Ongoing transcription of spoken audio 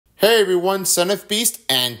Hey everyone, Son of Beast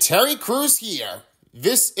and Terry Crews here.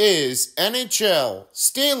 This is NHL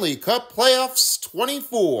Stanley Cup Playoffs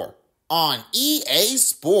 24 on EA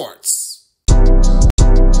Sports.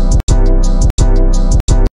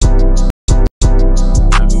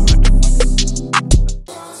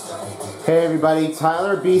 Hey everybody,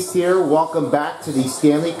 Tyler Beast here. Welcome back to the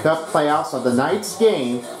Stanley Cup Playoffs of the night's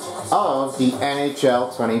game of the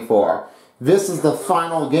NHL 24. This is the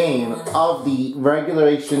final game of the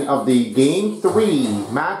regulation of the Game 3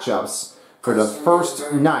 matchups for the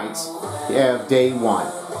first night of Day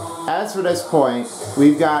 1. As for this point,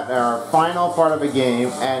 we've got our final part of the game,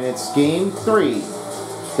 and it's Game 3.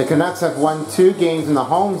 The Canucks have won 2 games in the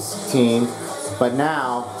home team, but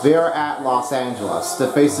now they're at Los Angeles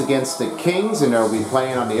to face against the Kings, and they'll be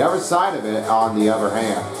playing on the other side of it on the other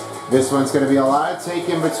hand. This one's going to be a lot of take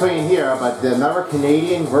in between here, but another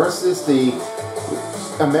Canadian versus the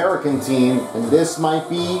American team, and this might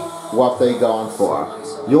be what they're going for.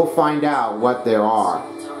 You'll find out what there are.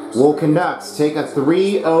 Will Canucks take a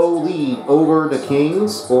 3-0 lead over the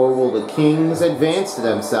Kings, or will the Kings advance to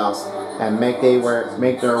themselves and make their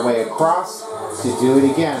way across to do it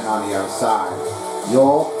again on the other side?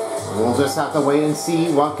 We'll just have to wait and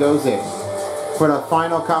see what goes in. For the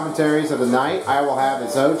final commentaries of the night, I will have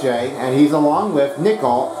is OJ, and he's along with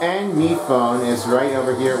Nickel, and me phone is right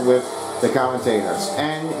over here with the commentators.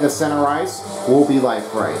 And the center ice will be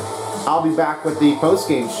Life Right. I'll be back with the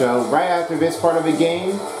post-game show right after this part of the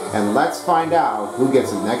game, and let's find out who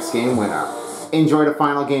gets the next game winner. Enjoy the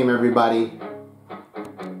final game, everybody.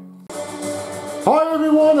 Hi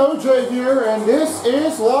everyone, OJ here, and this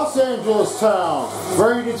is Los Angeles town.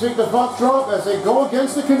 Ready to take the puck drop as they go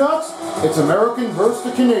against the Canucks? It's American versus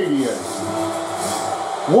the Canadians.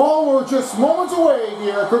 Well, we're just moments away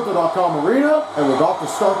here at Crypto.com Arena, and we're about to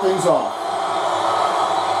start things off.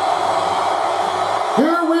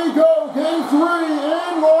 Here we go, Game 3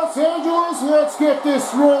 in Los Angeles. Let's get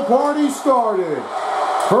this real party started.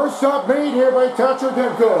 First up made here by Thatcher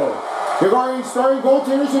Demko. Dividing starting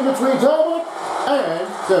goaltenders in between Talbot and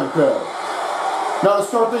Demko. Now to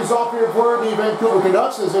start things off here for the Vancouver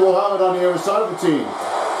Canucks, as they will have it on the other side of the team.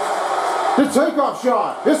 The takeoff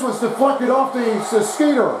shot. This one's deflected off the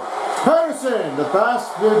skater. Patterson. The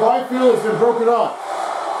pass to Byfield has been broken up.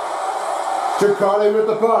 Chikati with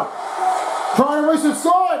the puck. Trying to race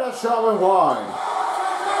inside. That shot went wide.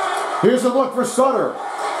 Here's a look for Sutter.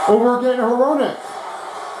 Over again to Hronek.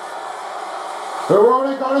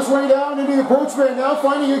 Hronek on his way down into the approach man. Now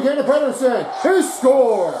finding again to Patterson. He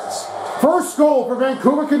scores. First goal for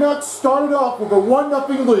Vancouver Canucks started off with a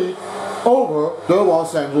 1-0 lead over the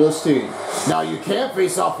Los Angeles team. Now you can't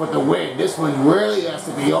face off with the win. This one really has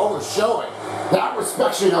to be overshowing. That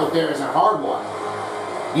inspection out there is a hard one.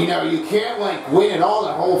 You know, you can't win it all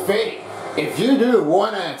the whole thing. If you do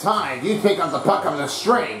one at a time, you pick up the puck on the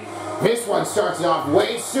string. This one starts off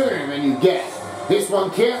way sooner than you get. This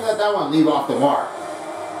one can't let that one leave off the mark.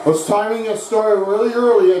 This timing has started really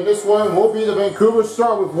early, and this one will be the Vancouver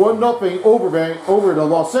start with 1-0 over to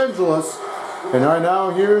Los Angeles. And right now,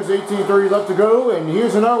 here's 18:30 left to go, and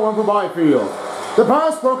here's another one for Byfield. The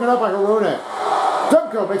pass broken up by Hronek.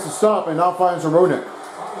 Demko makes a stop and now finds Hronek.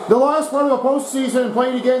 The last part of the postseason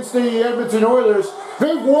playing against the Edmonton Oilers,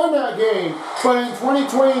 they've won that game, but in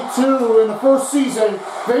 2022, in the first season,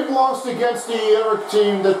 they've lost against the other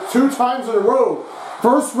team 2 times in a row.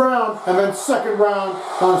 First round and then second round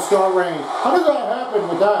on Star Range. How did that happen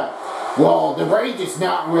with that? Well, the range is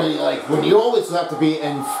not really when you always have to be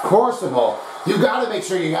enforceable. You got to make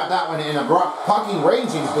sure you have that one in a pucking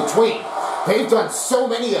range in between. They've done so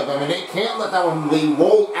many of them, and they can't let that one be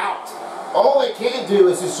rolled out. All they can do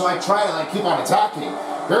is just try to keep on attacking.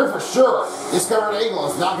 They're for sure this covered angle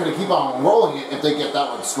is not going to keep on rolling it if they get that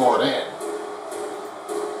one scored in.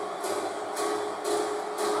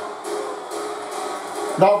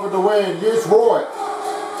 Now for the win, here's Roy.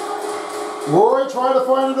 Roy trying to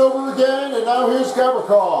find it over again, and now here's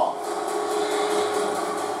Gavrikov.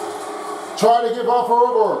 Trying to give off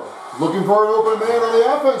over. Looking for an open man on the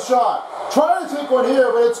offense shot. Trying to take one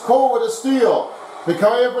here, but it's Cole with a steal.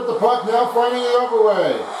 Mikheyev with the puck, now finding the other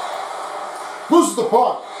way. Loses the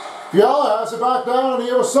puck. Fiala has it back down on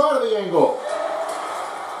the other side of the angle.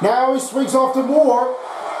 Now he swings off to Moore.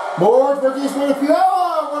 Moore breaking his way to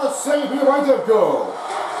Fiala. What a save here by Demko.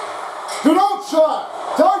 Good out shot.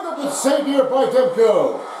 Tied up the save here by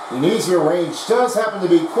Demko. An easier range does happen to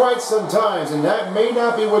be quite sometimes, and that may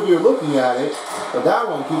not be what you're looking at it, but that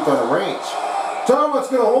one keeps on the range. Talbot's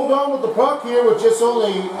going to hold on with the puck here with just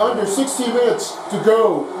only under 16 minutes to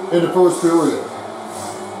go in the first period.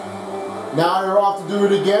 Now they're off to do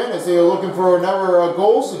it again as they are looking for another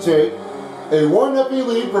goals to take. A 1-0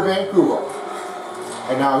 lead for Vancouver.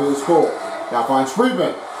 And now here's Cole. Now finds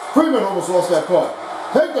Friedman. Friedman almost lost that puck.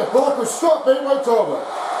 Take the blocker, stop made by Talbot.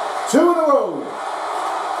 2 in a row.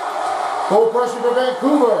 Full pressure for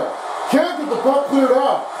Vancouver. Can't get the puck cleared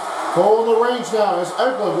out. Cole in the range now as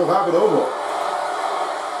Eklund will have it over.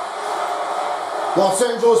 Los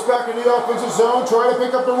Angeles back in the offensive zone, trying to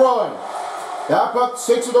pick up the run. That puck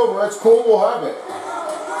takes it over. That's Cole will have it.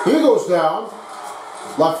 He goes down.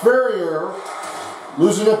 LaFerriere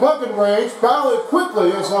losing the puck in range. Battle it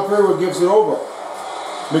quickly as LaFerriere gives it over.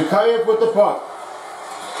 Mikheyev with the puck.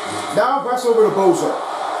 Now pass over to Bozer.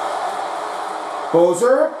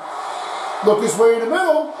 Bozer, look his way in the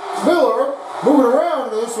middle. Miller moving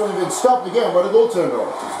around, and this one has been stopped again by the goaltender.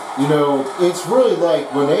 You know, it's really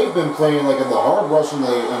like when they've been playing like in the hard rush in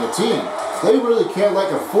the team, they really can't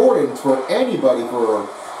like afford it for anybody for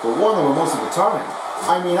one of them most of the time.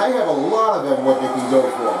 I mean, I have a lot of them what they can go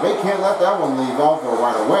for. They can't let that one leave off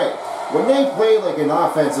right away. When they play like an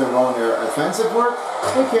offensive on their offensive work,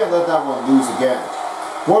 they can't let that one lose again.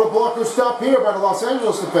 What a blocker stop here by the Los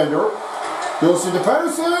Angeles defender. Goes to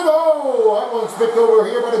Pedersen. Oh, that one's picked over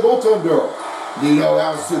here by the goaltender. You know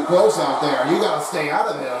that was too close out there. You gotta stay out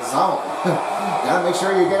of his zone. Gotta make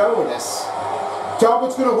sure you get over this.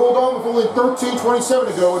 Talbot's gonna hold on with only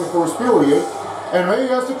 13:27 to go in the first period. And he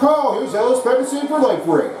has to call. Here's Ellis Pedersen for life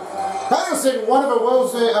ring. Pedersen, one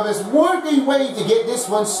of his worthy way to get this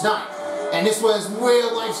one sniped. And this one is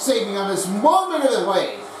real life-saving on this moment of the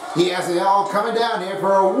way. He has it all coming down here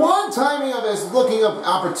for a one-timing of his looking up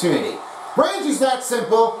opportunity. Range is that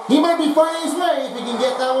simple. He might be finding his way if he can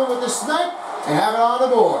get that one with the snipe and have it on the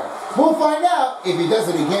board. We'll find out if he does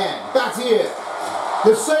it again. Back to you.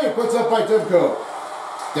 The save puts up by Demko.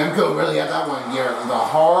 Demko really had that one here. The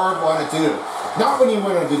hard one to do. Not when you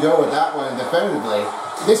wanted to go with that one definitively.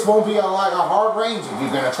 This won't be like a hard range if you're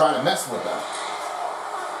going to try to mess with them.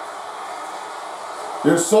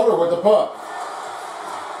 Here's Sutter with the puck.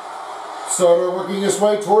 Sutter working his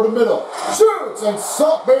way toward the middle. Shoots and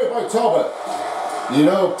soft made by Talbot. You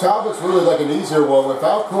know, Talbot's really like an easier one.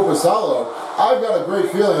 Without Corpusalo, I've got a great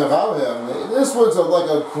feeling about him. This one's like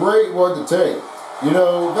a great one to take. You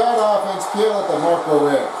know, that offense can't let the mark go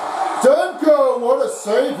in. Demko, what a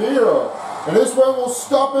save here. And this one will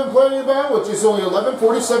stop him playing about, which is only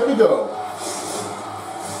 11:47 to go.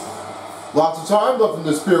 Lots of time left in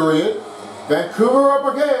this period. Vancouver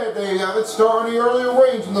up again. They haven't started any earlier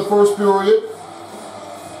range in the first period.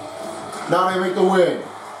 Now they make the win.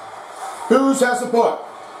 Hughes has the puck.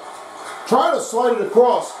 Try to slide it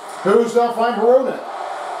across. Hughes now find Hronek.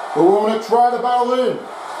 Hronek try to battle in.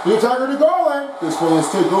 The attacker to Garland. This one is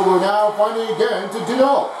take over now, finding again to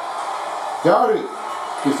Dinal. Doughty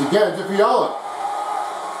gets again to Fiala.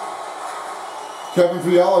 Kevin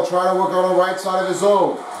Fiala trying to work on the right side of his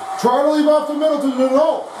zone. Trying to leave off the middle to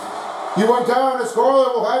Dinal. He went down and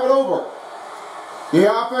Scarlett will have it over.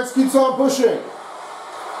 The offense keeps on pushing.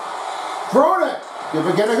 Hronek, give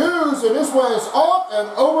again to Hughes, and this one is off and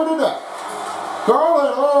over the net.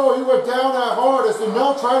 Garland, oh, he went down that hard as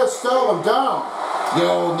Dinal tried to settle him down.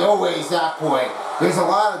 Yo, no ways that point. There's a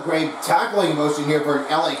lot of great tackling motion here for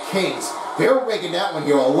LA Kings. They're making that one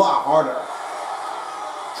here a lot harder.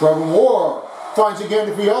 Trevor Moore finds again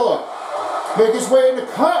to Fiala. Make his way in the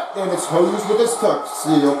cut, and it's Hughes with his puck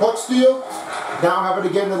steal. Now have it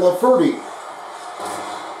again to Lafferty.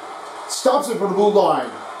 Stops it from the blue line.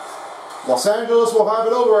 Los Angeles will have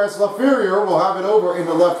it over as LaFerriere will have it over in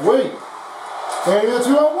the left wing. And it's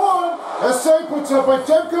 2-on-1. A save puts up by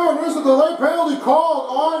Demko, and there's a delay penalty called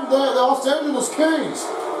on the Los Angeles Kings.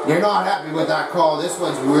 You're not happy with that call. This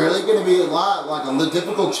one's really going to be a lot like a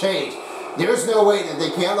difficult change. There's no way that they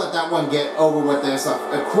can't let that one get over with this,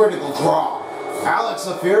 a critical draw. Alex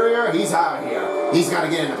LaFerriere, he's out of here. He's got to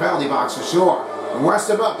get in the penalty box for sure. And rest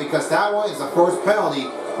him up because that one is the first penalty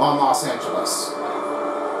on Los Angeles.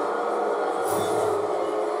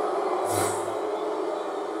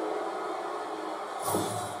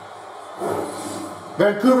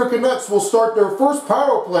 Vancouver Canucks will start their first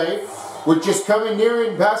power play, which is coming near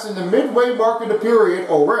and passing the midway mark in the period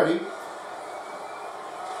already.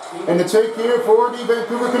 And the take here for the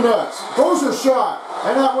Vancouver Canucks. Bozer shot,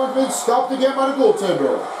 and that one's been stopped again by the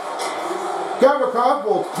goaltender. Gavrikov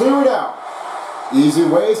will clear it out. Easy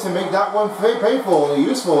ways to make that one painful and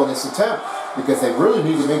useful in this attempt, because they really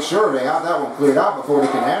need to make sure they have that one cleared out before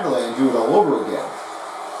they can handle it and do it all over again.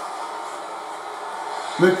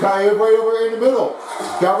 Mikheyev right over in the middle.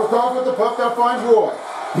 Gavrikov with the puck that finds Roy.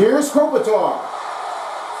 Here's Kopitar.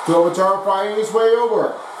 Kopitar finding his way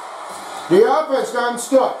over. The offense got him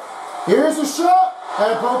stuck. Here's a shot,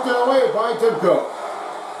 and poked it away by Demko.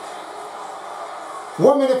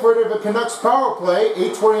 1 minute for the Canucks power play.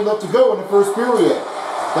 8:20 left to go in the first period.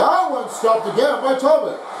 That one stopped again by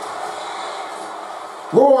Tubman.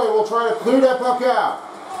 Roy will try to clear that puck out.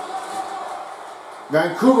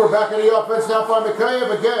 Vancouver back in the offense now by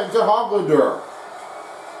Mikheyev again to Hoglander.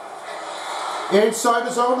 Inside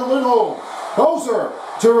the zone to Lindholm. Bozer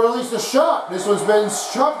to release the shot. This one's been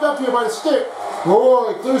chopped up here by the stick.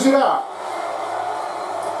 Roy clears it out.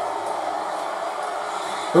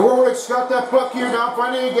 The Warwicks got that puck here now,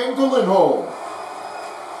 finding it again to Lindholm.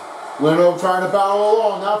 Lindholm trying to battle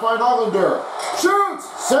along, now find Hollander. Shoots!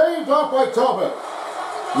 Saved off by Talbot.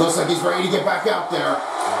 Looks like he's ready to get back out there.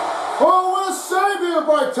 Oh, what a save here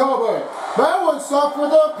by Talbot. That one stopped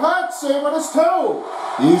with a pat save on his toe.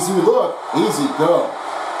 Easy look, easy go.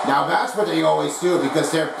 Now that's what they always do because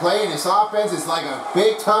they're playing this offense. It's like a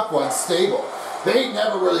big, tough one, stable. They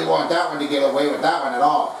never really want that one to get away with that one at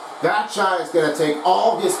all. That shot is going to take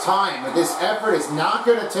all his time, but this effort is not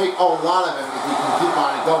going to take a lot of it if he can keep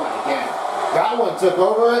on it going again. That one took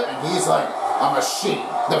over it, and he's like a machine,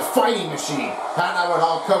 the fighting machine. Had that one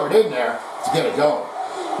all covered in there to get it going.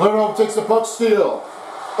 Lindholm takes the puck steal.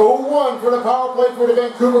 0-1 for the power play for the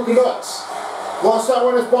Vancouver Canucks. Lost that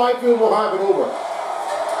one as Byfield will have it over.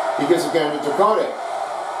 He gets again to Turcotte.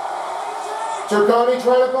 Turcotte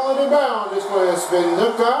trying to pull it inbound. This one has been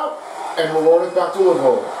knocked out and rewarded back to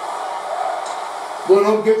Lindholm.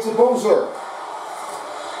 Lindholm gets to Bozer.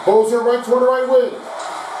 Bozer right toward the right wing.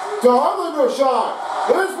 To Hollander shot.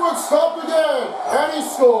 This one stopped again. And he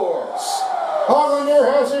scores. Hollander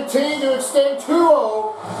has a team to extend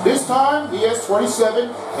 2-0. This time he has 27 in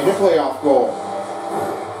a playoff goal.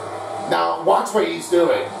 Now watch what he's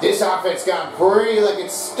doing. This offense got pretty like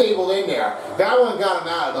it's stable in there. That one got him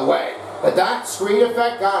out of the way. But that screen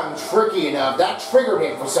effect got him tricky enough. That triggered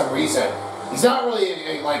him for some reason. He's not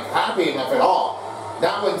really like happy enough at all.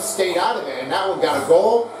 That one stayed out of it, and that one got a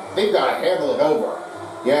goal. They've got to handle it over.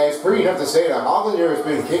 Yeah, it's pretty enough to say that Hollander has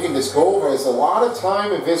been kicking this goal for a lot of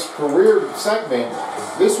time in his career segment.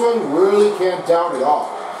 This one really can't doubt it all.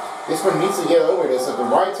 This one needs to get over this at the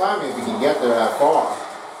right time if he can get there that far.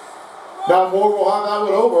 Now Moore will have that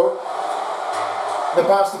one over. The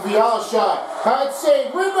pass to Fiala shot. Had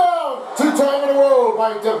save. Rebound. 2-time in a row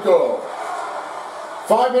by Demko.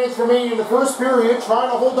 5 minutes remaining in the first period.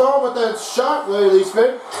 Trying to hold on with that shot, Lately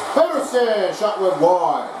Smith. Pedersen. Shot went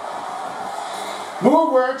wide.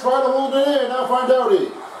 Moore trying to hold it in. Now find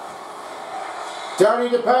Doughty. Doughty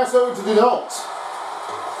to pass over to Dunault.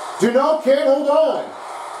 Dunault can't hold on.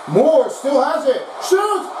 Moore still has it.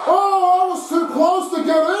 Shoots! Oh, I was too close to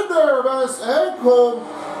get in there, but his ankle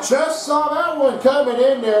just saw that one coming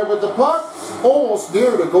in there with the puck almost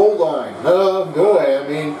near the goal line. Oh boy, I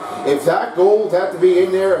mean, if that goal had to be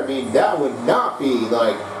in there, I mean, that would not be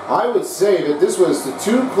like, I would say that this was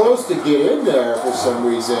too close to get in there for some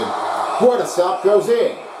reason. What a stop goes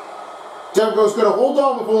in. Demko's going to hold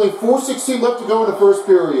on with only 4:16 left to go in the first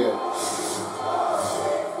period.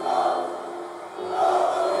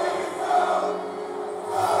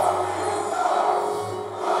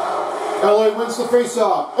 LA wins the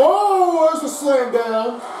face-off. Oh, there's a slam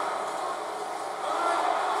down.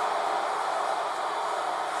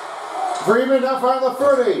 Freeman now finds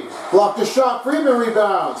Lafferty. Blocked the shot. Freeman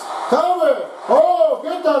rebounds. Cover. Oh,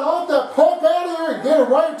 get that off that puck out of here and get it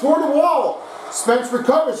right toward the wall. Spence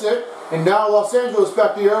recovers it. And now Los Angeles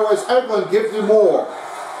back to the air as Eklund gives you more.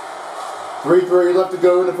 3:30 left to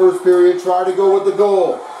go in the first period. Try to go with the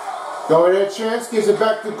goal. Going at a chance, gives it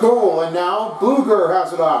back to Cole. And now Bluger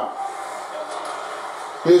has it out.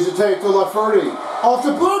 Here's the take to Lafferty. Off to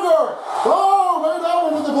Bluger. Oh, made that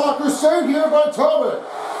one with the blocker. Saved here by Talbot.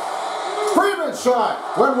 Freeman's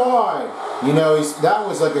shot went wide. You know, that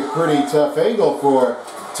was like a pretty tough angle for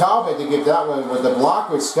Talbot to get that one with the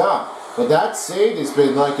blocker stop. But that save has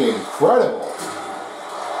been like incredible.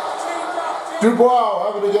 Dubois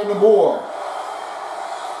having to get into more.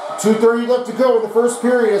 2:30 left to go in the first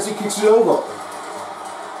period as he kicks it over.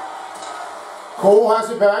 Cole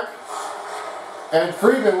has it back. And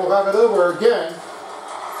Freeman will have it over again.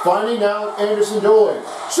 Finding out Anderson Dolan.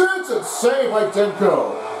 Shoots and save by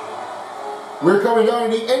Demko. We're coming down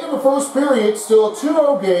to the end of the first period. Still a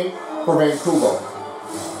 2-0 game for Vancouver.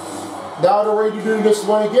 Now they're ready to do this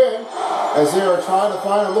one again as they are trying to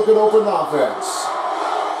find a looking open offense.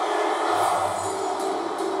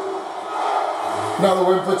 Another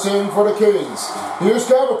win puts in for the Kings. Here's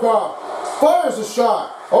Gavrikov. Fires a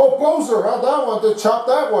shot. Oh, Bozer held that one to chop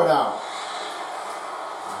that one out.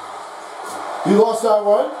 He lost that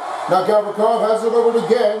one. Now Gavrikov has it over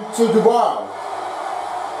again to Dubois.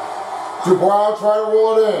 Dubois trying to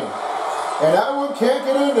roll it in. And that one can't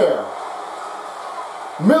get in there.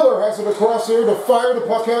 Miller has it across here to fire the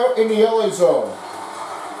puck out in the LA zone.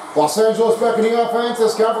 Los Angeles back in the offense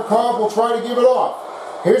as Gavrikov will try to give it off.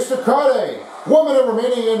 Here's Takade. 1 minute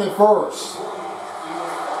remaining in the first.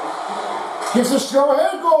 Gives a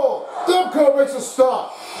go-ahead goal. Demko makes a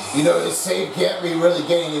stop. You know, this save can't be really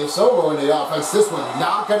getting this over in the offense. This one's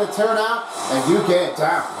not going to turn out, and you get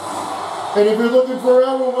down. And if you're looking for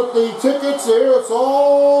anyone with the tickets here, it's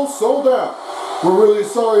all sold out. We're really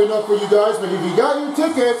sorry enough for you guys, but if you got your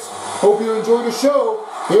tickets, hope you enjoy the show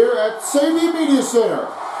here at Savvy Media Center.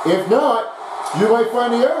 If not, you might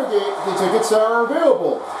find the other the tickets that are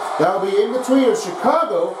available. That'll be in between of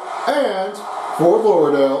Chicago and Fort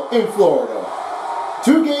Lauderdale in Florida.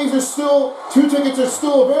 Two tickets are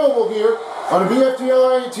still available here on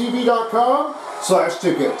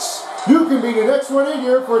BFDITV.com/tickets. You can be the next one in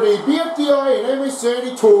here for the BFDI and Emily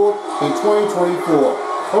Sandy Tour in 2024.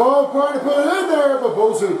 Oh, I'm trying to put it in there, but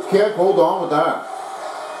Bozo can't hold on with that.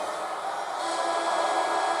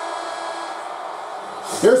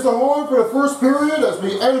 Here's the horn for the first period as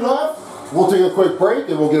we end it off. We'll take a quick break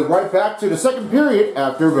and we'll get right back to the second period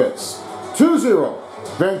after this. 2-0,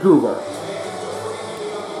 Vancouver.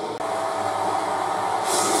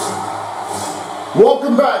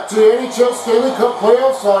 Welcome back to the NHL Stanley Cup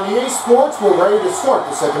playoffs on EA Sports. We're ready to start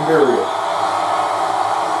the second period.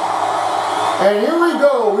 And here we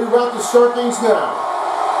go. We're about to start things now.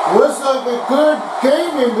 Looks like a good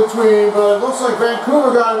game in between, but it looks like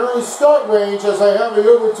Vancouver got an early start range as I have it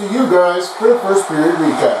over to you guys for the first period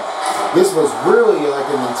recap. This was really like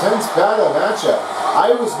an intense battle matchup.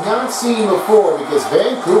 I was not seeing before because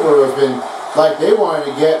Vancouver has been like they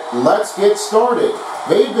wanted to let's get started.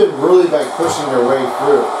 They've been really like pushing their way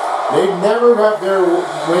through. They never have their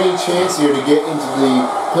winning chance here to get into the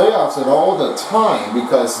playoffs at all the time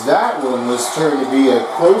because that one was turned to be a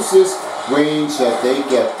closest range that they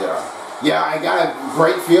get there. Yeah, I got a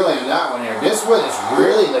great feeling on that one here. This one is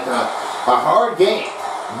really like a hard game.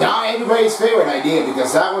 Not everybody's favorite idea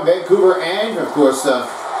because that one, Vancouver and of course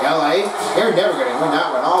LA, they're never going to win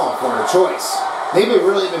that one all for their choice. They've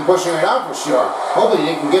really been pushing it out for sure. Hopefully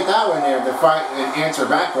they can get that one there to fight and answer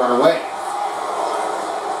back right away.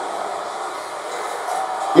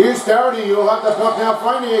 Here's Downey. You'll have the puck now,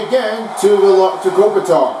 finding it again to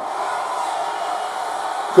Kopitar.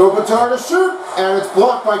 Kopitar to shoot, and it's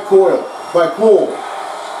blocked by Cole.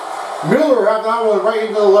 Miller have that one right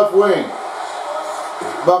into the left wing.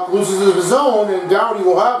 Buck loses his own, and Dowdy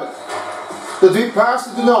will have it. The deep pass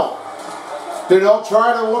to Denault. Denault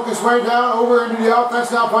try to work his way down over into the offense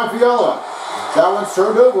now by Fiala. That one's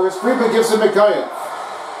turned over as Friedman gives to Mikheyev.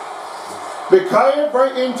 Mikheyev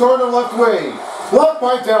right in toward the left wing. Blocked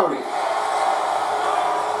by Dowdy.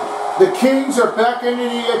 The Kings are back into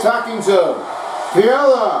the attacking zone.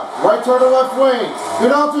 Fiala right toward the left wing.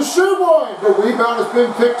 Denault to shoot one. The rebound has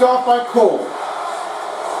been picked off by Cole.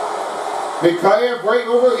 Mikheyev right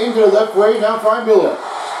over into the left wing. Now find Miller.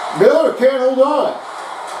 Miller can't hold on.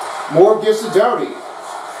 Moore gives to Dowdy.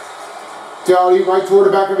 Dowdy right toward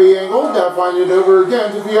the back of the angle. Now finding it over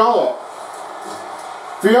again to Fiala.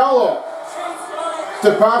 Fiala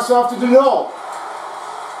to pass off to Denault.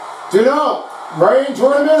 Denault right in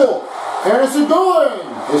toward the middle. And it's a goal in.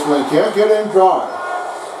 This one can't get in dry.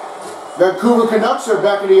 Vancouver Canucks are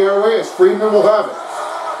back in the airway as Friedman will have it.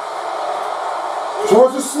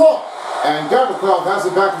 Towards the slot. And Gavrikov has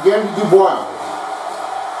it back again to Dubois.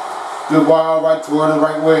 Dubois right toward the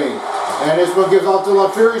right wing. And this one gives off to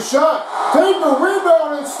LaFury's shot. Take the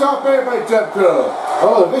rebound and stop it by Demko.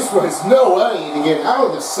 Oh, this one's no way to get out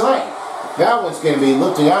of the sight. That one's going to be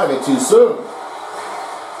lifting out of it too soon.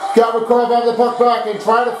 Gavrikov have the puck back and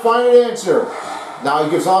try to find an answer. Now he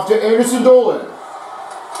gives off to Anderson Dolan.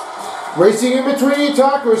 Racing in between the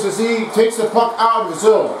attackers as he takes the puck out of the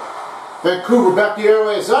zone. Vancouver back the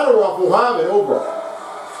airway. Zadorov will have it over.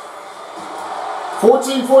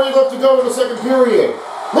 14:40 left to go in the second period.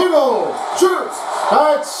 Limo shoots.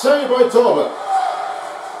 That's saved by Talbot.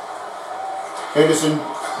 Anderson,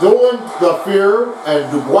 Dolan, LaFleur,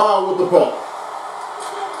 and Dubois with the puck.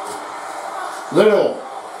 Little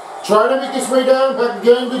trying to make his way down, back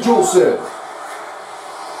again to Juleson.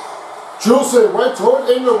 Juleson right toward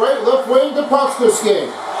in the right left wing to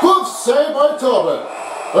Potsky. Poof, saved by Talbot.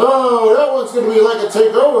 Oh, that one's going to be like a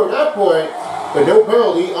takeover at that point, but no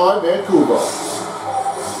penalty on Vancouver.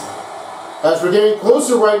 As we're getting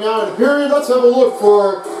closer right now in the period, let's have a look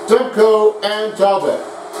for Demko and Talbot.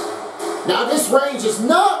 Now this range is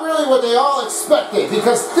not really what they all expected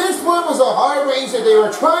because this one was a hard range that they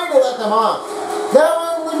were trying to let them off.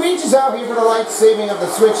 That one reaches out here for the light saving of the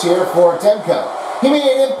switch here for Demko. He made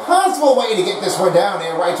an impossible way to get this one down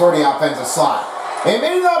there right toward the offensive slot. It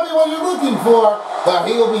may not be what you're looking for, but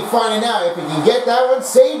he will be finding out if he can get that one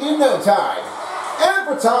saved in no time. And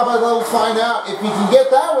for Tom, I'd love to find out if he can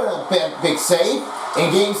get that one a big save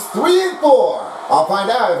in games 3 and 4. I'll find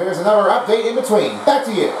out if there's another update in between. Back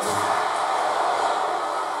to you.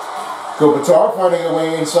 Kopitar finding a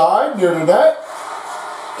way inside, near the net.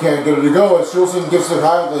 Can't get it to go as Juleson gives it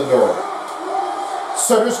Highlander.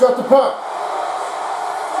 Center's got the puck.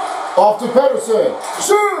 Off to Pedersen.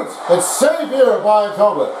 Shoots! It's saved here by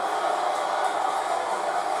Talbot.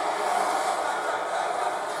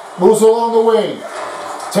 Moves along the wing.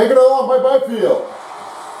 Taken along by Byfield.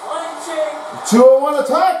 2-on-1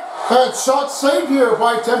 attack. And shot saved here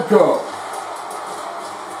by Demko.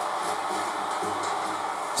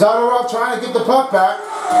 Zadorov trying to get the puck back.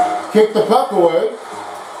 Kick the puck away.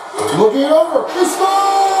 Looking it over. He scores!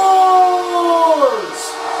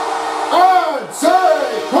 And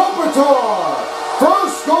say Kopitar.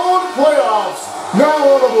 First goal in the playoffs. Now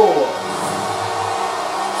on the board.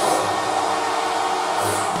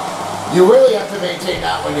 You really have to maintain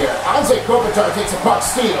that one here. I'd say Kopitar takes a puck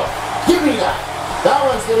steal. Give me that. That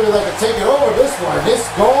one's going to be like a take it over this one. This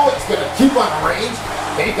goal is going to keep on range.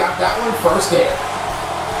 They got that one first hit.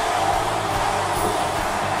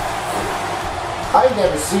 I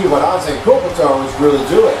never see what Anze Kopitar was really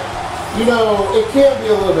doing. You know, it can be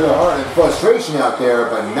a little bit of heart and frustration out there,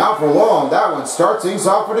 but not for long. That one starts things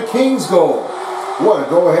off for the Kings goal. What a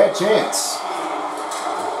go-ahead chance.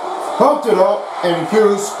 Pumped it up, and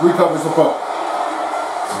Hughes recovers the puck.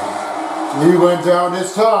 He went down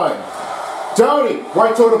this time. Downey,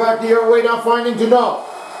 right toward the back of the airway, now finding Denault.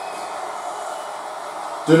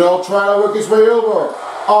 Denault trying to work his way over.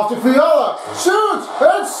 Off to Fiala. Shoots!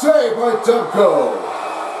 And saved by Demko.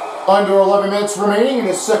 Under 11 minutes remaining in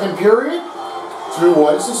his second period.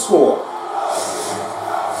 2-1 is the score.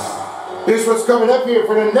 Here's what's coming up here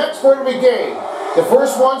for the next part of the game. The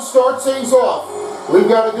first one starts things off. We've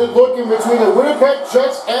got a good look in between the Winnipeg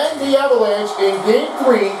Jets and the Avalanche in Game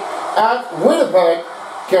 3 at Winnipeg,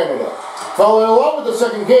 Canada. Following along with the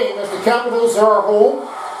second game as the Capitals are home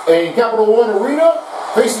in Capital One Arena,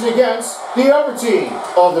 facing against the other team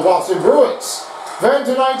of the Boston Bruins. Then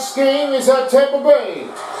tonight's game is at Tampa Bay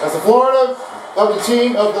as the Florida of the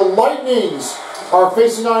team of the Lightnings are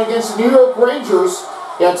facing on against the New York Rangers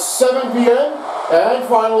at 7 p.m. And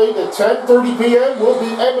finally, the 10:30 p.m. will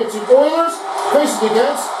be Edmonton Oilers facing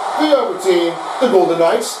against the other team, the Golden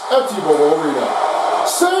Knights, at T-Mobile Arena.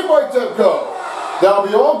 Saved by Demko. That'll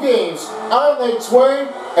be all games on Lakes Way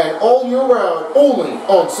and all year round, only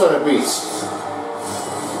on Son of Beast.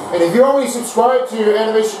 And if you're already subscribed to your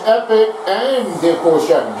Animation Epic and, of course,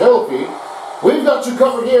 Jack and Jellyfeed, we've got you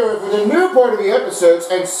covered here for the new part of the episodes,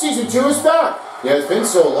 and Season 2 is back. Yeah, it's been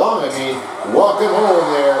so long, I mean, welcome home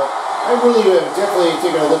there. I really am definitely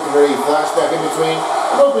taking a look at a flashback in between.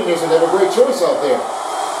 I'm hoping there's another great choice out there.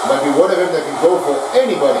 Might be one of them that can go for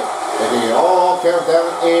anybody. That can all count that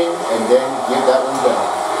one in and then give that one down.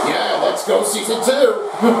 Yeah, let's go Season 2.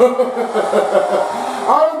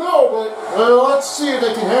 I don't know, but let's see if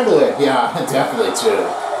they can handle it. Yeah, definitely too.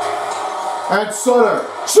 And Sutter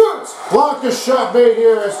shoots! Blocked a shot made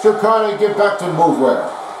here as Turcotte get back to Mouvray.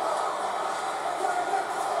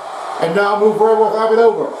 And now Mouvray will have it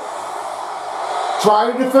over.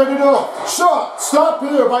 Trying to defend it up. Shot! Stopped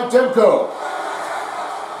here by Demko.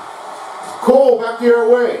 Cole back the other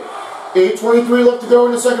way. 8:23 left to go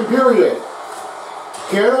in the second period.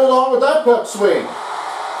 Can't hold on with that puck swing.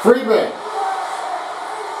 Friedman.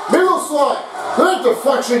 Middle slot. Good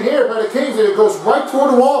deflection here by the Kings, and it goes right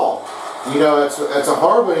toward the wall. You know, that's a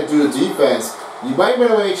hard way to do the defense. You might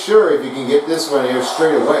want to make sure if you can get this one here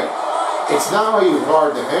straight away. It's not really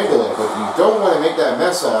hard to handle it, but you don't want to make that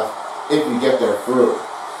mess up if you get there through.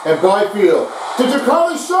 And Byfield. To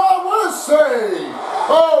Turcotte shot. What a save!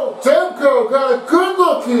 Oh, Demko got a good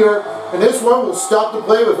look here, and this one will stop the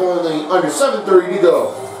play with only under 7:30 to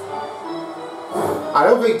go. I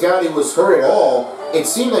don't think Downey was hurt at all. It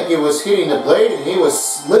seemed like it was hitting the blade and he was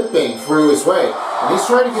slipping through his way. And he's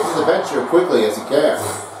trying to get to the bench here quickly as he can.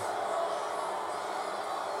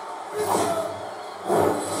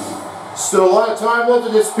 Still a lot of time left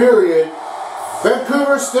in this period.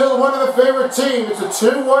 Vancouver's still one of the favorite teams. It's a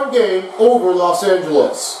 2-1 game over Los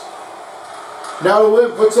Angeles. Now the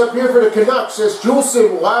win puts up here for the Canucks as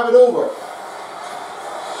Juleson will have it over.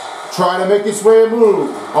 Trying to make his way a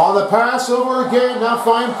move. On the pass over again, now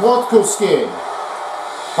find Plotko-Skin.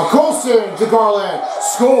 Colson to Garland.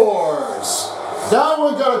 Scores! That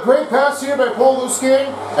one got a great pass here by Plotko-Skin,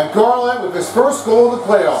 and Garland with his first goal in the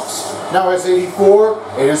playoffs. Now has 84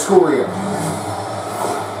 in his career.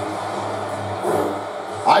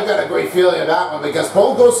 I got a great feeling of that one because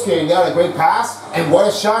Plotko-Skin got a great pass, and what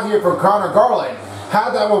a shot here from Connor Garland.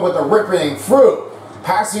 had that one with the ripping through.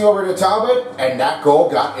 Passing over to Talbot, and that goal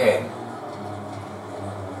got in.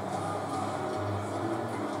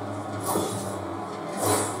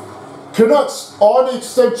 Canucks on the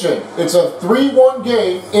extension. It's a 3-1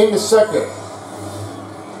 game in the second.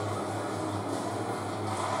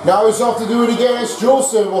 Now he's off to do it again as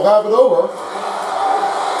Juleson will have it over.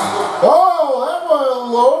 Oh, that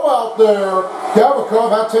went low out there. Gavrikov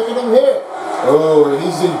had taken him hit. Oh, and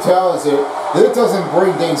easy to tell is it doesn't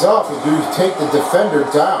bring things up if you take the defender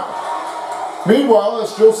down. Meanwhile,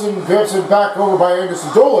 as Juleson gets it back over by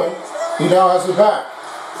Anderson Dolan, he now has it back.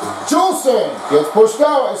 Juleson gets pushed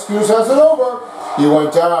out as Hughes has it over. He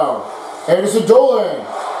went down. Anderson Dolan.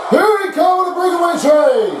 Here he comes with a breakaway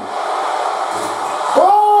trade.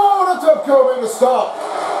 Oh, that's up coming to stop.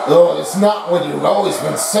 Oh, it's not what you've always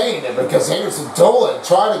been saying it because Anderson Dolan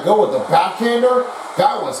tried to go with the backhander.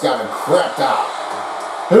 That one's got him crapped out.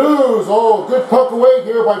 Hughes, oh, good puck away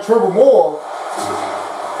here by Trevor Moore.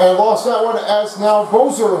 And lost that one as now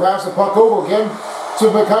Bozer has the puck over again to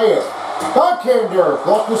Mikheyev. Backhander,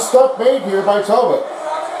 blocker stop made here by Talbot.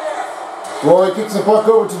 Roy kicks the puck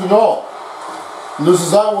over to Denal.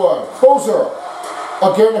 Loses that one. Bozer,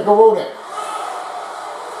 again to Goronek.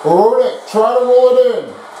 Goronek, try to roll it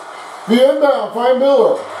in. The inbound, find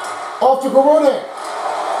Miller. Off to Goronek.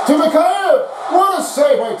 To Mikheyev. What a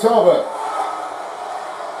save by Talbot.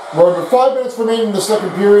 We're under 5 minutes remaining in the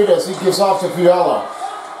second period as he gives off to Fiala.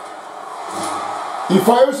 He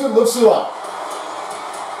fires it, lifts it up.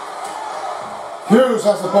 Hughes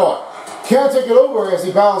has the puck. Can't take it over as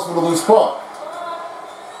he battles for the loose puck.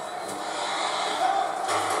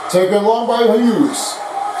 Taken long by Hughes.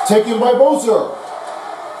 Taken by Bozer.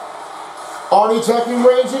 On the attacking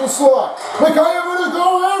range in the slot. Mikheyev going to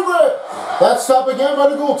go over it. That's stopped again by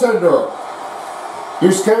the goaltender.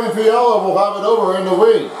 Here's Kevin Fiala will have it over in the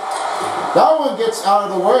wing. That one gets out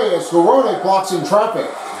of the way as Goronek blocks in traffic.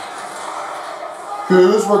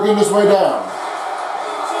 Hughes working his way down.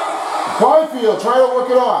 Byfield trying to work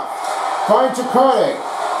it off. Find Takane.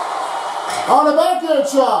 On a backhand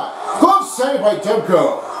shot. Glove save by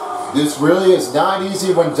Demko. This really is not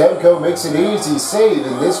easy when Demko makes an easy save,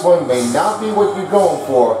 and this one may not be what you're going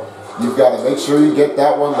for. You've got to make sure you get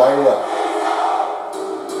that one lighted up.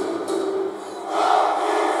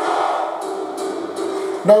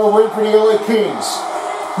 Another win for the LA Kings.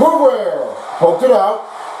 Moverware poked it out.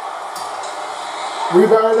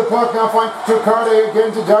 Rebounded the puck, now find Takane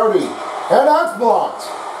again to Doughty. And that's blocked.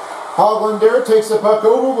 Hoglander takes the puck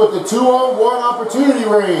over with the 2-on-1 opportunity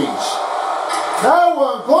range. That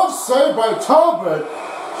one, glove saved by Talbot.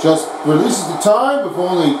 Just releases the time with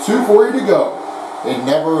only 2:40 to go. It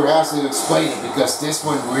never has to explain it because this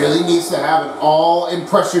one really needs to have it all and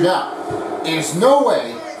pressured out. There's no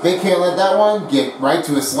way they can't let that one get right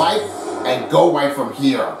to its life and go right from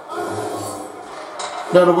here.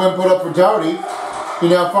 Another win put up for Doughty. He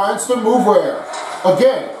now finds the Moverware.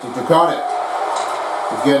 Again to Takane.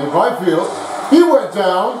 Again to Byfield. He went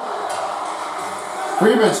down.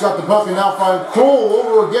 Freeman's got the puck and now find Cole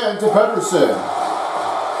over again to Pedersen.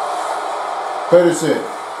 Pedersen.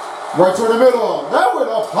 Right to the middle. That went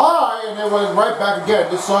up high and it went right back again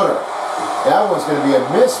to Sutter. That one's going to be a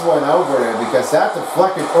missed one over there because that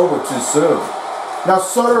deflected over too soon. Now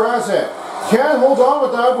Sutter has it. Can't hold on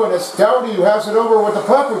with that one. It's Doughty who has it over with the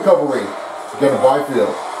puck recovery. Again to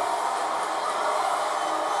Byfield.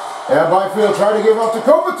 And Byfield trying to give off to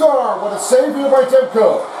Kopitar. What a save here by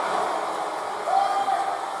Demko.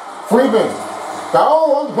 Freeman.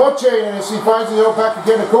 Foul on the puck chain and as he finds the back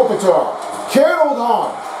again to Kopitar. Can't hold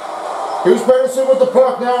on. Here's Pedersen with the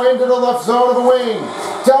puck now into the left zone of the wing.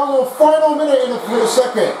 Down to the final minute in the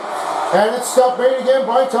second. And it's stopped made again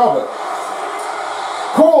by Talbot.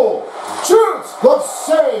 Cole shoots. Glove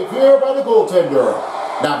save here by the goaltender.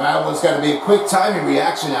 Now that one's got to be a quick timing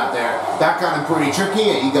reaction out there. That got him pretty tricky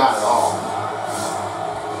and he got it all.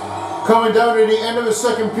 Coming down to the end of the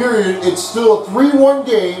second period, it's still a 3-1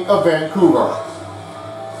 game of Vancouver.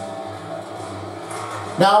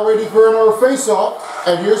 Now ready for another face-off.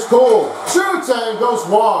 And here's Cole. Shoots and goes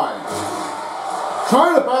wide.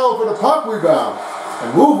 Trying to battle for the puck rebound.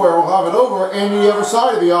 And Moverware will have it over and the other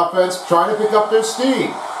side of the offense, trying to pick up their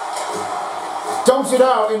steam. Dumps it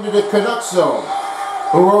out into the Canucks zone.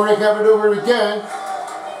 Goronek have it over again.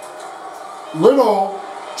 Little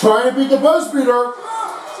trying to beat the buzz beater.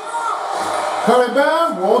 Coming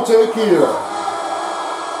back, won't take here.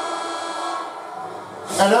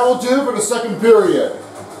 And that will do for the second period.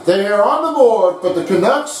 They are on the board, but the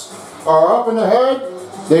Canucks are up in the head.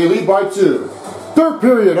 They lead by 2. Third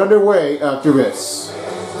period underway after this.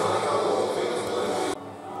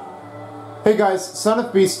 Hey guys, Son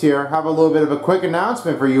of Beast here. Have a little bit of a quick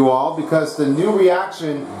announcement for you all because the new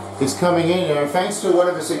reaction is coming in, and thanks to one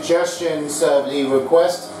of the suggestions of the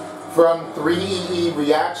request from 3EE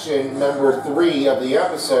Reaction number 3 of the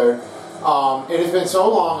episode, it has been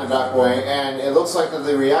so long at that point, and it looks like that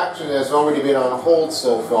the reaction has already been on hold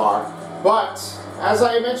so far. But as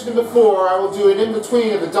I mentioned before, I will do an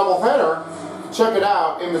in-between of the doubleheader. Check it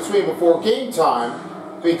out in between before game time,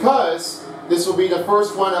 because this will be the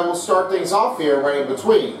first one that will start things off here right in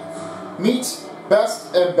between. Meet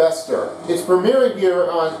Best and Bester. It's premiering here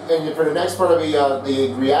and for the next part of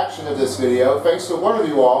the reaction of this video. Thanks to one of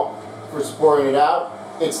you all for supporting it out.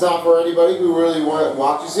 It's not for anybody who really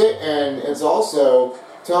watches it, and it's also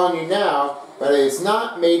telling you now that it's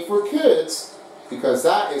not made for kids, because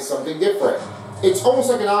that is something different. It's almost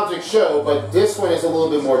like an object show, but this one is a little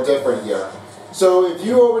bit more different here. So if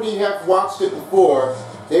you already have watched it before,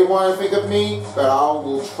 they want to think of me, but I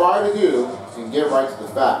will try to do and get right to the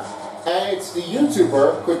fact. And it's the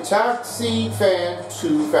YouTuber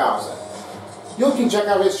KutaxiFan2000. You can check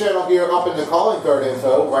out his channel here up in the calling card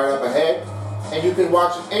info, right up ahead, and you can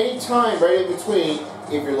watch it any time right in between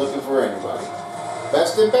if you're looking for anybody.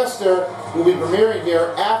 Best and Bester will be premiering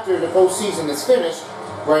here after the postseason is finished,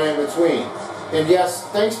 right in between. And yes,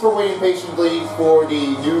 thanks for waiting patiently for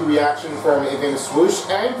the new reaction from Infamous Swoosh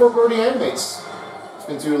and for Birdie Animates. It's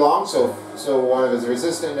been too long, so one of us is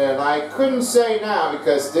resistant, and I couldn't say now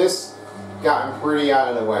because this gotten pretty out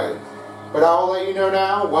of the way. But I'll let you know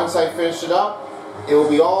now, once I finish it up, it will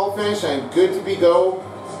be all finished and good to go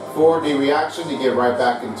for the reaction to get right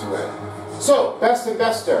back into it. So, Best and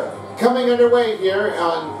Bester, coming underway here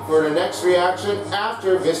for the next reaction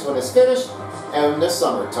after this one is finished and the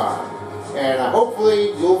summertime. And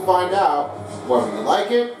hopefully you'll find out whether you like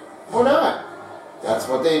it or not. That's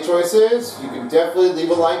what the choice is. You can definitely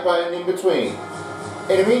leave a like button in between.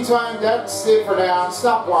 In the meantime, that's it for now.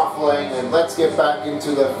 Stop waffling and let's get back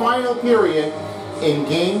into the final period in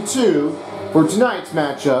Game 2 for tonight's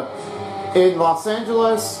matchup in Los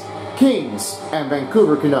Angeles Kings and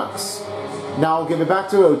Vancouver Canucks. Now I'll give it back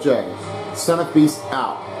to OJ. Son of Beast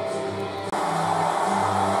out.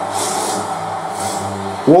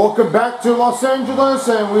 Welcome back to Los Angeles,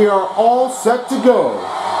 and we are all set to go.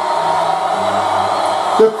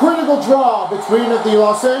 The critical draw between the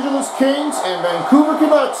Los Angeles Kings and Vancouver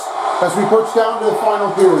Canucks as we push down to the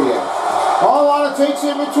final period. A lot of takes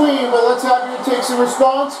in between, but let's have your takes and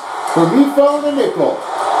response from Mifo and Nickel.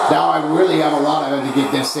 Now I really have a lot of them to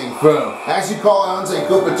get this thing through. As you call Anze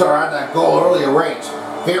Kopitar had that goal earlier range,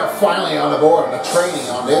 they are finally on the board and the training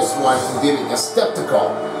on this one is giving a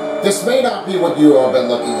skeptical. This may not be what you have been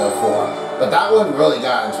looking for, but that one really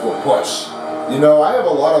got into a push. You know, I have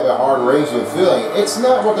a lot of a hard range of feeling. It's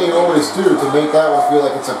not what they always do to make that one feel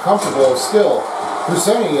like it's a comfortable skill,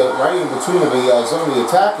 presenting it right in between the zone of the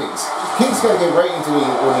attackings. Kings got to get right into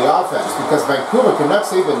the offense because Vancouver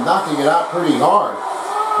Canucks, they've been knocking it out pretty hard.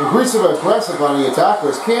 Aggressive on the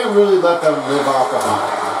attackers, can't really let them live off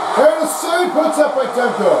behind. And the save puts up by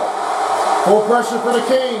Demko. Full pressure for the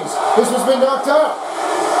Kings. This one's been knocked out.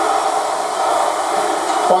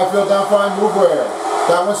 Byfield down fine, Mouvere.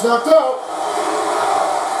 That one's knocked out.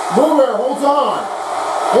 Mouvere holds on.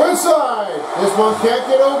 Inside. This one can't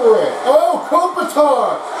get over it. Oh,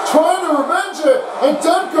 Kopitar trying to revenge it. And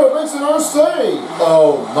Demko makes another save.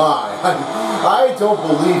 Oh my. I don't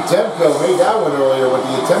believe Demko made that one earlier with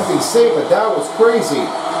the attempting save, but that was crazy.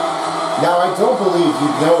 Now I don't believe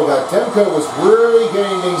you know that Demko was really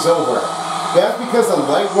getting things over. That's because the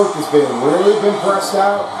light work has really been pressed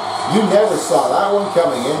out. You never saw that one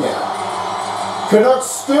coming in now. Canucks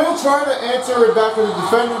still trying to answer it back to the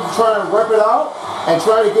defender to try to rep it out and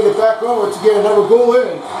try to get it back over to get another goal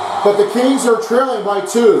in. But the Kings are trailing by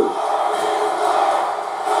 2.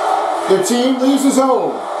 Their team leaves his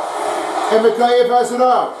home. And Mikheyev has it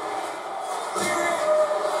out.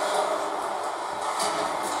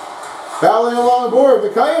 Battling along the board,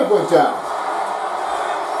 Mikheyev went down.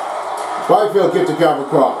 Byfield gets to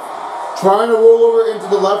Gavrikov. Trying to roll over into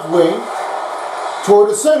the left wing. Toward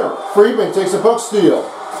the center. Friedman takes a puck steal.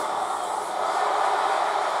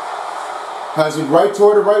 Has it right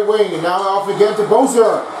toward the right wing. And now off again to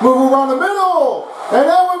Bozer. Move around the middle. And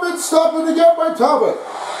that one been stopped again by Talbot.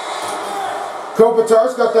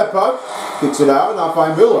 Kopitar's got that puck. Kicks it out. Now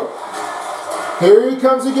find Miller. Here he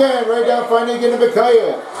comes again. Right down finding again to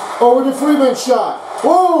Mikheyev. Over to Friedman's shot.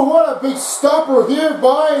 Whoa, what a big stopper here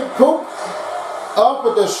by Cope. Up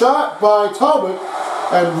with the shot by Talbot.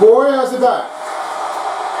 And Roy has it back.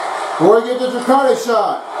 Roy gets the Draconic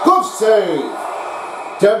shot. Glove save.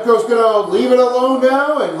 Demko's going to leave it alone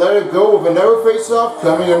now and let it go with another face-off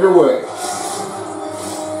coming underway.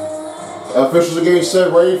 Officials again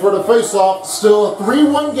set ready for the face-off. Still a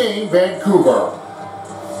 3-1 game, Vancouver.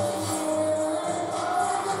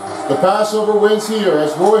 The Passover wins here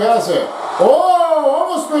as Roy has it. Oh,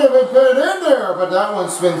 almost may have been put in there, but that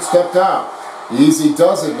one's been stepped out. Easy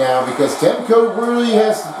does it now because Demko really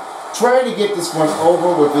has tried to get this one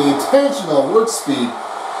over with the intentional work speed.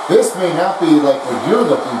 This may not be like what you're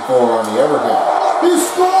looking for on the other hand. He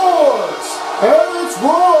scores! And it's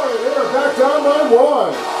Roy! They're back down by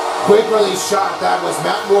 1. Quick release shot. That was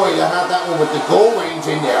Matt Roy to have that one with the goal range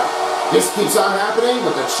in there. This keeps on happening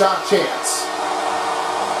with a shot chance.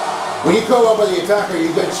 When you go over the attacker, you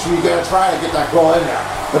gotta try to get that goal in there.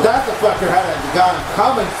 But that deflector had a guy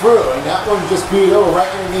coming through, and that one just beat over right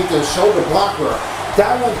underneath the shoulder blocker.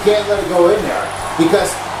 That one can't let it go in there because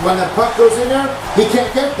when the puck goes in there, he can't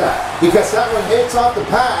get that because that one hits off the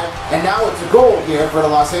pad, and now it's a goal here for the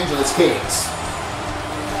Los Angeles Kings.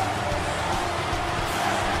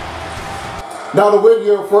 Now the win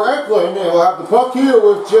here for Eklund, and we'll have the puck here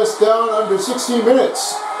with just down under 16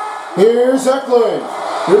 minutes. Here's Eklund.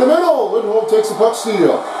 In the middle, Lindholm takes the puck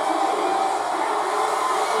steal.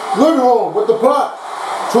 Lindholm with the puck.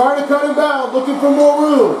 Trying to cut him down, looking for more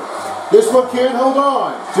room. This one can't hold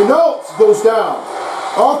on. Janot goes down.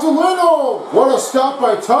 Off to Lindholm. What a stop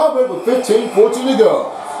by Talbot with 15-14 to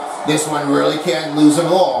go. This one really can't lose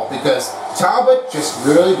them all because Talbot just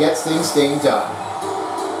really gets things done.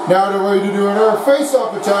 Now they're ready to do another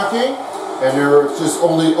face-off attacking, and there's just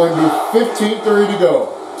only under 15:30 to go.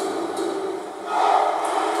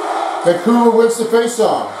 Vancouver wins the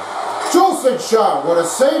face-off. Jolson shot. What a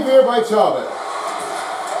save here by Talbot.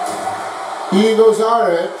 He goes out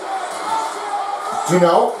of it.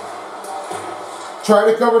 Janot.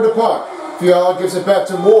 Trying to cover the puck. Fiala gives it back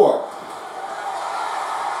to Moore.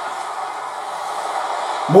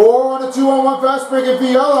 Moore on a 2-on-1 fast break and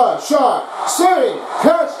Fiala. Shot. Save.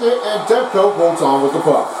 Catched it, and Demko holds on with the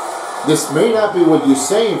puck. This may not be what you're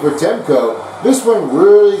saying for Demko. This one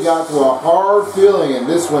really got to a hard feeling, and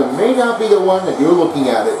this one may not be the one that you're looking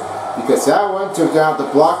at it because that one took out the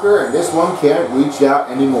blocker, and this one can't reach out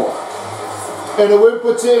anymore. And the win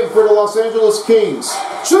puts in for the Los Angeles Kings.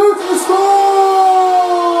 Shoots and scores!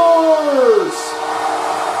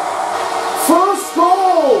 First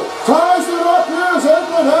goal! Ties it up here as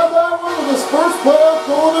Eklund had that one with his first playoff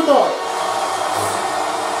goal of the night.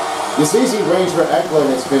 This easy range for Eklund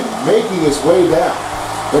has been making his way down.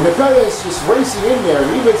 When the guy is just racing in there,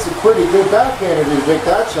 he makes a pretty good backhander to make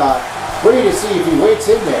that shot. Ready to see if he waits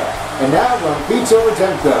in there. And that one beats over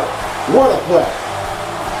Demko. What a play.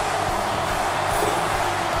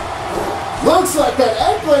 Looks like that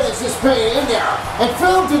Eklund is just paying in there. And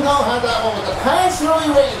Phil Deneau had that one with the pass early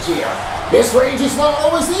range here. This range is not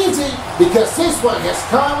always easy because this one is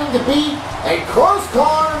coming to be a close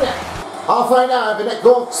call net. I'll find out if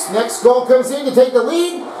the next goal comes in to take the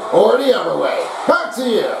lead or the other way. Back to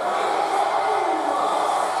you.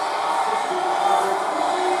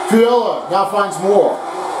 Fiala now finds Moore.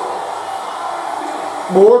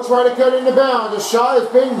 Moore trying to cut into bound. The shot has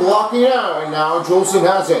been blocking out, and now Jolson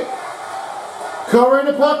has it. Covering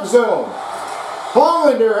the puck zone.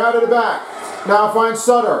 Hollander out of the back. Now finds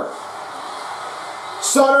Sutter.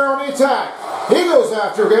 Sutter on the attack. He goes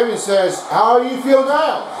after him and says, "How do you feel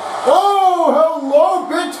now?" Oh, hello,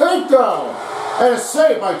 big takedown. And a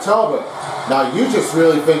save by Talbot. Now you just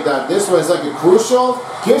really think that this one is like a crucial?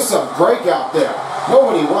 Give some break out there.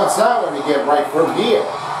 Nobody wants that one to get right from here.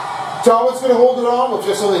 Talbot's going to hold it on with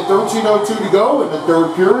just only 13:02 to go in the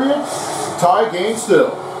third period. Tie game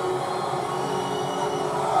still.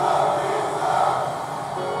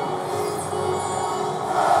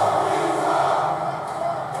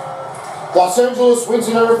 Los Angeles wins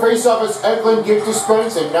another faceoff as Eklund gives to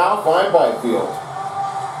Spence and now find Byfield.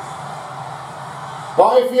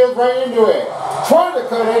 Byfield right into it. Trying to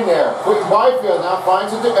cut in there. Quick Byfield now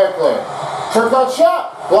finds it to Eklund. Turnout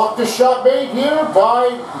shot. Blocked the shot made here by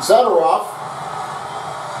Zadorov.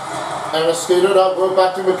 And a skated up road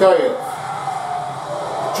back to Mikheyev.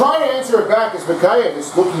 Trying to answer it back as Mikheyev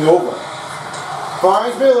is looking over.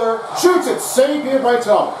 Finds Miller. Shoots it. Saved here by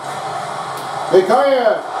Tom.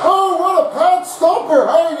 Mikheyev. Oh, what a pad stomper.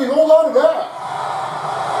 How did he hold on to that?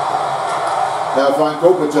 Now find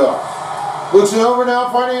Kopitar. Looks it over now,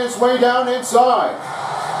 finding its way down inside.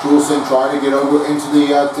 Juleson trying to get over into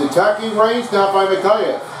the attacking range, now by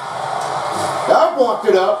Mikheyev. That blocked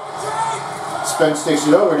it up. Spence takes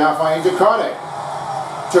it over, now finding Jakarde.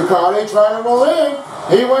 Jakarde trying to roll in.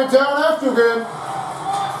 He went down after him.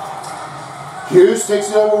 Hughes takes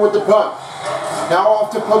it over with the puck. Now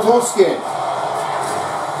off to Podolskin.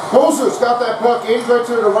 Poser's got that puck in right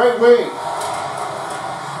to the right wing.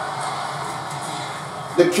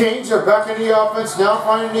 The Kings are back in the offense, now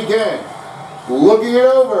finding it again. Looking it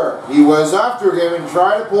over. He was after him and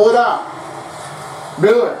tried to pull it out.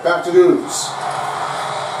 Miller back to Goose.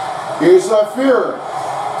 Here's LaFerrier.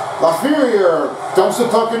 LaFerrier dumps the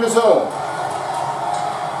puck in his zone.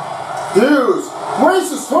 Hughes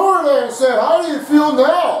races forward there and said, "How do you feel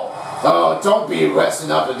now?" Oh, don't be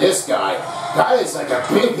resting up to this guy. That is like a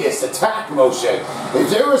biggest attack motion. If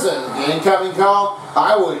there was an incoming call,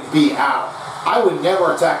 I would be out. I would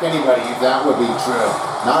never attack anybody if that would be true.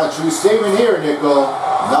 Not a true statement here, Nickel.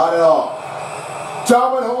 Not at all.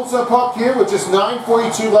 Talbot holds the puck here with just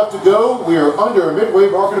 9:42 left to go. We are under a midway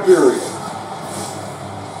mark of the period.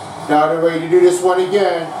 Now they're ready to do this one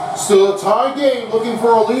again. Still a tie game, looking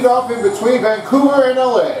for a lead-off in between Vancouver and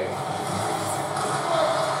LA.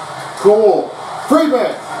 Cole.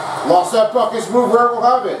 Friedman. Lost that puck. His move where will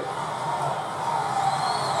have it.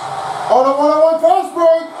 On a one-on-one fast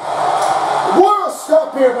break. What a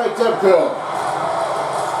stop here by Demko.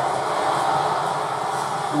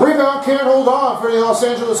 Rebound can't hold on for the Los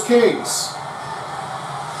Angeles Kings.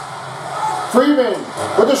 Freeman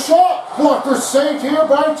with a shot. Blocker saved here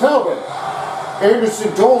by Talbot.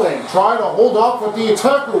 Anderson Dolan trying to hold off with the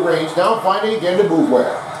attacker range. Now finding again to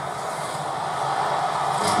Moveware.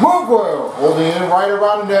 Moveware holding in right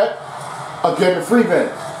around the net. Again to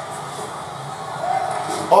Freeman.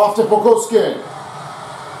 Off to Bogoskin.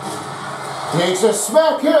 Takes a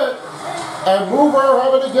smack hit. And Moveware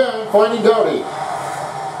have it again, finding Doughty.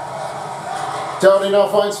 Doughty now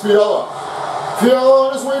finds Fiala. Fiala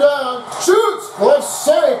on his way down. Shoots! Left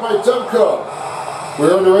save by Demko.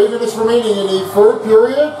 We're under 8 minutes remaining in the third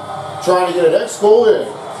period. Trying to get an next goal in.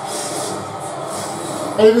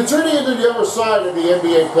 And if you're tuning into the other side of the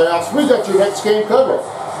NBA playoffs, we got your next game covered.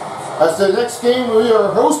 As the next game we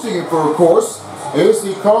are hosting it for, of course, is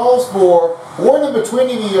the calls for one in between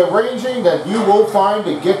the arranging that you will find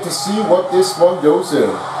to get to see what this one goes in.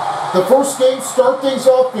 The first game start things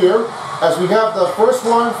off here as we have the first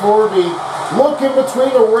one for the look in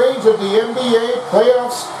between the range of the NBA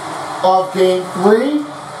playoffs of Game 3.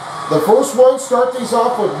 The first one start things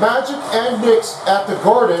off with Magic and Knicks at the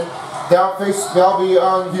Garden. That'll be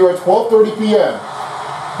on here at 12:30 p.m.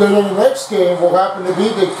 Then the next game will happen to be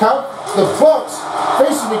the Bucks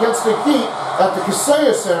facing against the Heat at the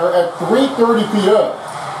Kaseya Center at 3:30 p.m.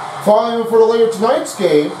 Following for the later tonight's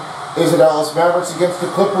game is the Dallas Mavericks against the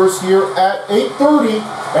Clippers here at 8:30.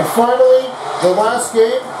 And finally, the last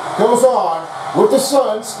game goes on with the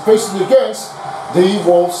Suns facing against the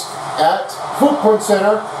Wolves at Footprint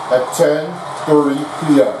Center at 10:30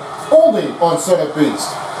 p.m. Only on Son of Beast.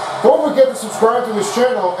 Don't forget to subscribe to this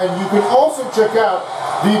channel, and you can also check out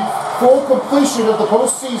the full completion of the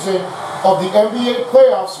postseason of the NBA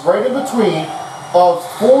playoffs right in between of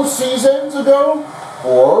 4 seasons ago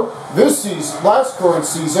or this season, last current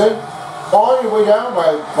season, on your way down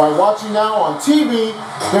by watching now on TV,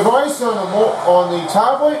 device on the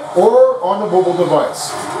tablet, or on the mobile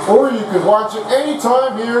device. Or you can watch it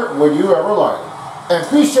anytime here when you ever like. And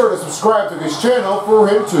be sure to subscribe to this channel for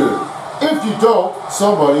him too. If you don't,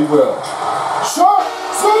 somebody will. Shot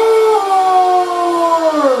scores!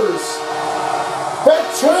 That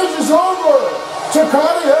change is over!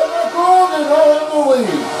 Chakani had that goal and now have the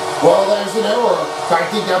lead. Well, there's an error. I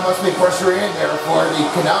think that must be pressure in there for the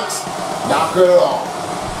Canucks. Not good at all.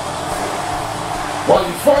 Well,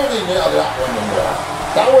 you finally nailed that one in there.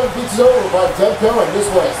 That one beats over by Demko, and this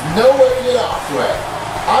one has no way to get off to it.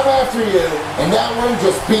 I'm after you, and that one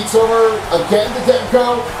just beats over again to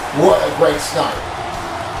Demko. What a great snipe.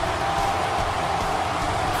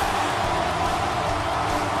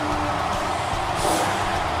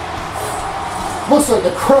 Looks like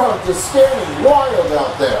the crowd just standing wild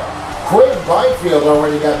out there. Craig Byfield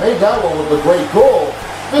already made that one with a great goal.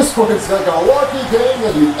 This one is like a lucky game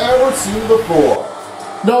that you've ever seen before.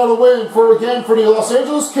 Now the win for the Los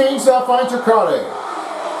Angeles Kings, now finds Turcotte.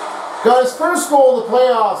 Got his first goal in the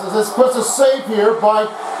playoffs as this puts a save here by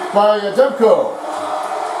Demko.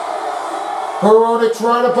 Heronic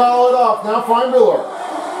trying to battle it off. Now find Miller.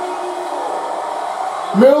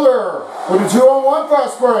 Miller with a 2-on-1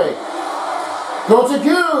 fast break. Go to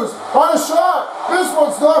Hughes on a shot. This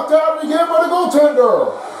one's knocked out again by the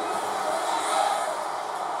goaltender.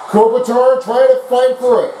 Kopitar trying to fight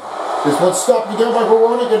for it. This one's stopped again by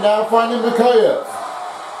Heronic, and now finding Mikheyev.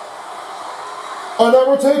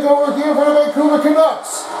 Another takeover here for the Vancouver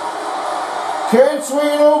Canucks. Can't swing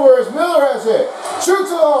it over as Miller has it.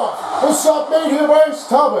 Shoots it off. The shot made here by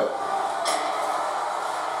Talbot.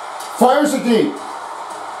 Fires it deep.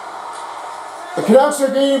 The Canucks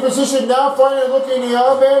are gaining position now, finally looking the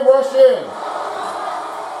odd man rush in.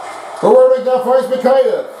 Heronic now finds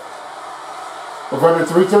Mikheyev. With under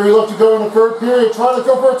 3:30 left to go in the third period, trying to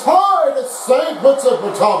go for a tie. The save puts it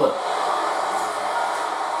for Talbot.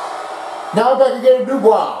 Now back again to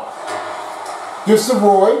Dubois. Gives to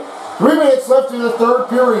Roy. 3 minutes left in the third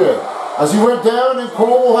period. As he went down, and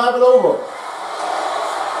Cole will have it over.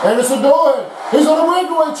 Anderson Dolan. He's on a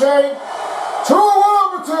breakaway chain. 2-1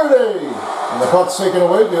 opportunity. And the puck's taken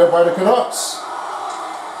away there by the Canucks.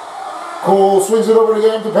 Cole swings it over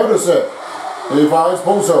again to Pedersen. He finds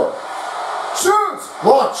Poser. Shoots!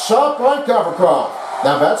 Blocked shot by Coppercroft.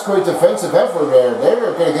 Now that's great defensive effort there.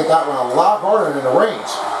 They're going to get that one a lot harder in the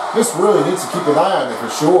range. This really needs to keep an eye on it for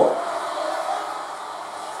sure.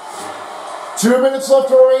 2 minutes left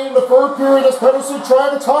to remain in the third period as Pedersen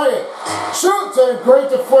trying to tie it. Shoots, and great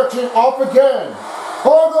deflection off again.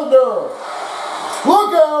 Hoglander.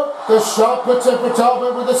 Look out! The shot puts in for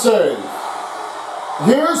Talbot with the save.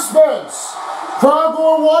 Here's Spence. Crowd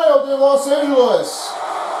going wild in Los Angeles.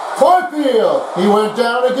 Fifield. He went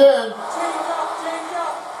down again.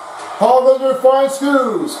 Hoglander finds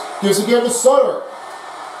Scoos. Gives again to Sutter.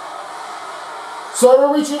 Sutter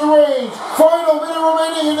reaching the range. Final minute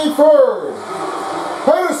remaining in the third.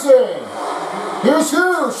 Pedersen. Here's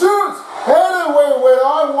Hughes. Shoots. And it went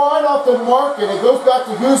on wide off the mark, and it goes back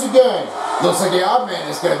to Hughes again. Looks like the odd man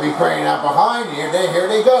is going to be praying out behind here. Here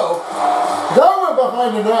they go. That went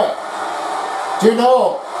behind the net.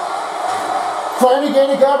 Gino. Trying to gain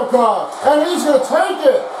the Gavrikov. And he's going to take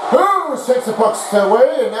it. Hughes takes the puck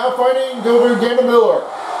away, and now finding over again to Miller.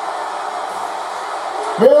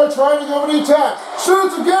 Miller trying to go with the attack.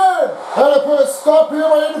 Shoots again. And it put a stop here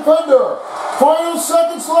by a defender. Final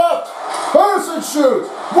seconds left. Pedersen shoots.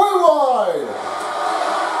 Way wide.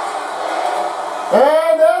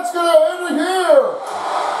 And that's going to end it here.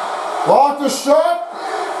 Block the shot.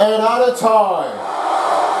 And out of time.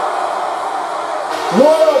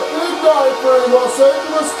 What a big night for the Los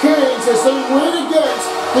Angeles Kings as they win against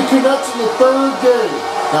the Canucks in the third game.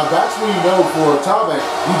 Now that's what you know for Talbot.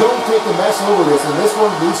 You don't take the mess over this, and this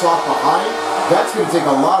one loose off behind. That's going to take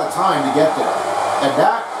a lot of time to get there. And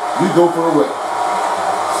that, you go for a win.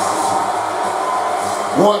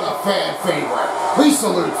 What a fan favorite. We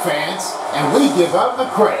salute fans, and we give out the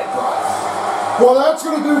credit card. Well, that's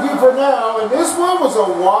going to do it for now, and this one was a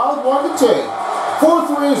wild one to take.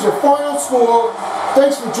 4-3 is your final score.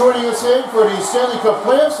 Thanks for joining us in for the Stanley Cup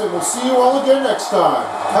playoffs, and we'll see you all again next time.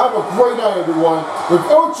 Have a great night, everyone, with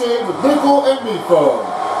Oche, with Nickel, and Mifo.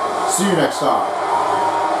 See you next time.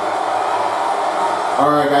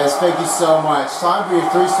 Alright guys, thank you so much. Time for your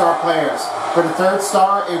 3-star players. For the 3rd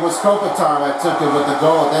star, it was Kopitar that took it with the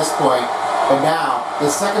goal at this point. And now, the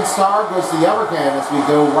 2nd star goes to Evercan as we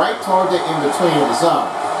go right toward the in-between of the zone.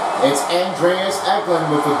 It's Andreas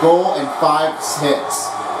Eklund with a goal and 5 hits.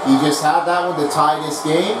 He just had that one to tie this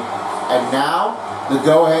game. And now, the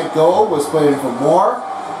go-ahead goal was put in for more.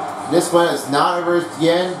 This one is not over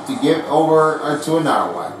again to give over to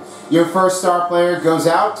another one. Your 1st star player goes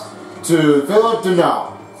out to Philip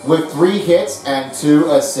Dunal with 3 hits and 2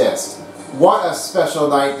 assists. What a special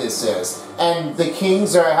night this is. And the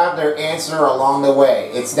Kings have their answer along the way.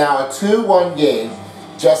 It's now a 2-1 game,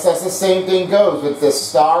 just as the same thing goes with the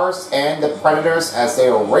Stars and the Predators as they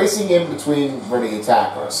are racing in between for the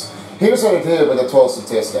attackers. Here's what I did with the total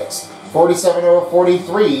statistics.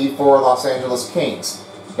 47/43 for Los Angeles Kings.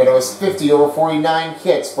 Then it was 50/49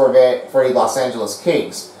 hits for the Los Angeles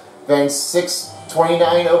Kings. Then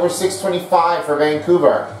 629/625 for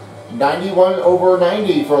Vancouver.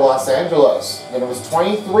 91/90 for Los Angeles. Then it was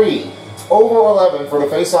 23/11 for the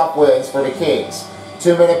face-off wins for the Kings.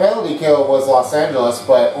 2-minute penalty kill was Los Angeles,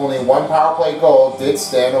 but only 1 power play goal did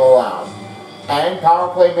stand allowed. And power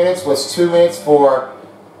play minutes was 2 minutes for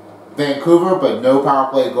Vancouver, but no power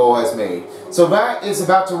play goal has made. So that is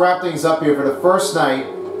about to wrap things up here for the first night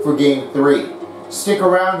for Game 3. Stick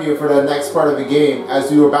around here for the next part of the game as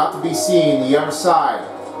we are about to be seeing the other side,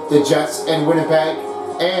 the Jets and Winnipeg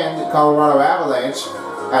and Colorado Avalanche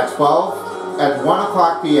at 1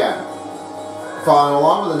 o'clock p.m. Following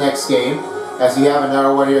along with the next game, as you have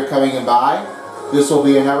another one here coming in by, this will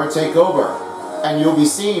be another takeover. And you'll be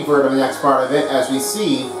seeing for the next part of it as we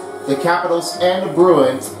see the Capitals and the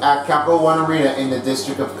Bruins at Capital One Arena in the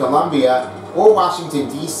District of Columbia or Washington,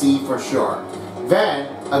 D.C. for sure. Then,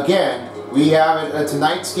 again, we have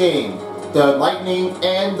tonight's game, the Lightning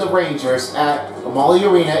and the Rangers at Amalie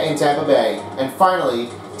Arena in Tampa Bay. And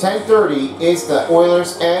finally, 10:30 is the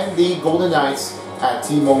Oilers and the Golden Knights at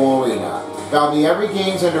T-Mobile Arena. That'll be every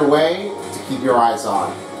game's underway to keep your eyes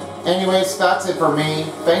on. Anyways, that's it for me.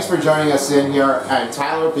 Thanks for joining us in here, and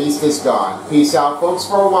Tyler Beast is gone. Peace out, folks,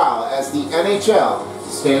 for a while as the NHL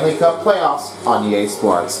Stanley Cup playoffs on EA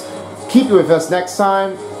Sports. Keep it with us next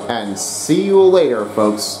time, And see you later,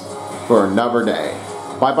 folks, for another day.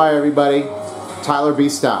 Bye-bye, everybody. Tyler B.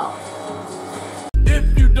 Style.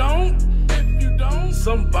 If you don't,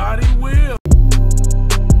 somebody will.